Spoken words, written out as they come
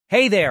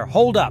Hey there,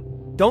 hold up.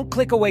 Don't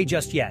click away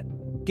just yet.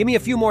 Give me a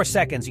few more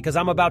seconds because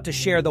I'm about to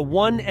share the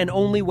one and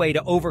only way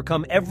to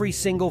overcome every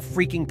single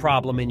freaking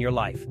problem in your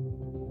life.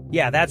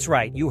 Yeah, that's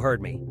right, you heard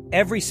me.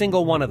 Every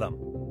single one of them.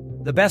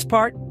 The best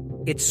part?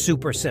 It's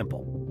super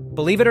simple.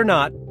 Believe it or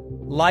not,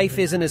 life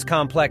isn't as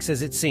complex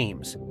as it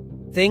seems.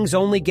 Things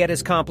only get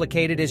as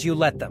complicated as you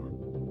let them.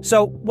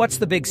 So, what's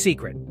the big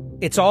secret?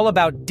 It's all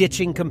about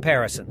ditching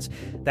comparisons.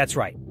 That's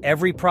right,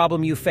 every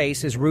problem you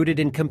face is rooted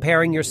in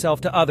comparing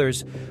yourself to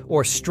others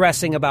or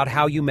stressing about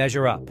how you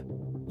measure up.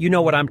 You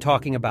know what I'm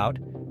talking about.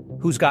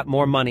 Who's got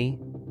more money,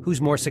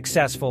 who's more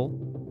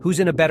successful,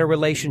 who's in a better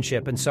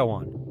relationship, and so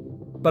on.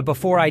 But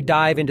before I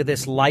dive into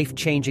this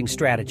life-changing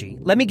strategy,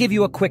 let me give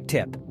you a quick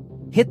tip.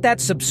 Hit that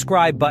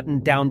subscribe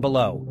button down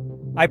below.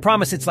 I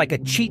promise it's like a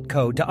cheat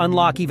code to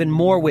unlock even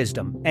more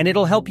wisdom, and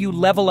it'll help you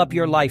level up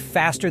your life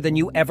faster than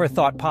you ever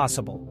thought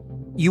possible.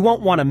 You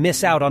won't want to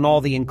miss out on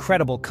all the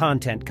incredible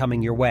content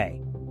coming your way.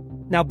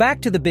 Now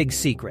back to the big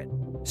secret.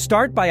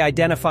 Start by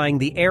identifying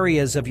the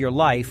areas of your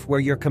life where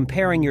you're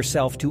comparing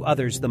yourself to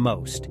others the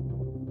most.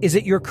 Is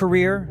it your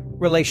career,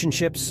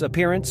 relationships,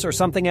 appearance, or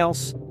something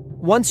else?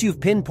 Once you've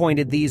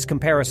pinpointed these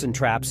comparison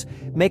traps,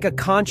 make a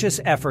conscious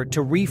effort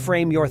to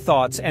reframe your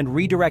thoughts and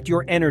redirect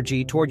your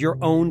energy toward your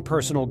own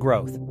personal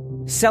growth.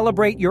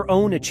 Celebrate your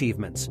own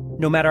achievements,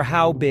 no matter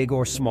how big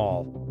or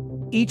small.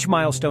 Each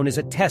milestone is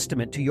a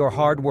testament to your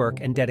hard work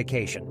and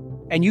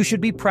dedication, and you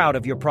should be proud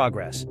of your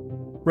progress.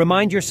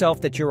 Remind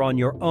yourself that you're on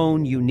your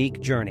own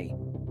unique journey,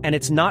 and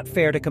it's not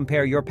fair to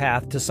compare your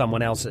path to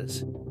someone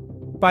else's.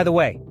 By the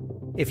way,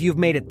 if you've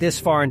made it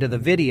this far into the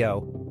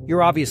video,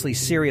 you're obviously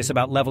serious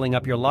about leveling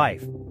up your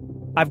life.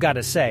 I've got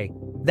to say,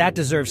 that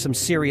deserves some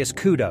serious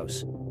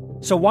kudos.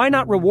 So why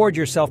not reward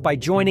yourself by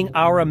joining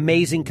our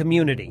amazing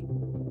community?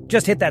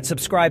 Just hit that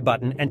subscribe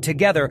button, and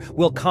together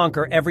we'll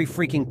conquer every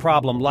freaking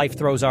problem life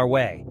throws our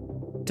way.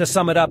 To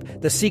sum it up,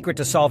 the secret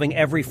to solving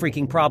every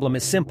freaking problem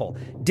is simple.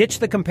 Ditch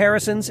the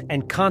comparisons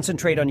and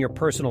concentrate on your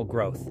personal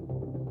growth.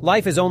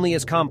 Life is only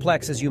as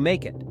complex as you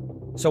make it,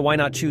 so why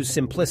not choose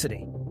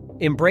simplicity?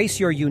 Embrace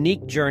your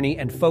unique journey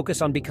and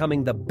focus on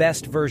becoming the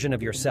best version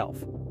of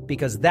yourself,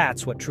 because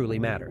that's what truly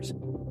matters.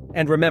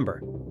 And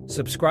remember,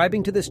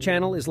 subscribing to this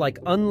channel is like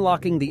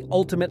unlocking the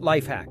ultimate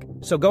life hack,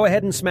 so go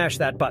ahead and smash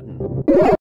that button.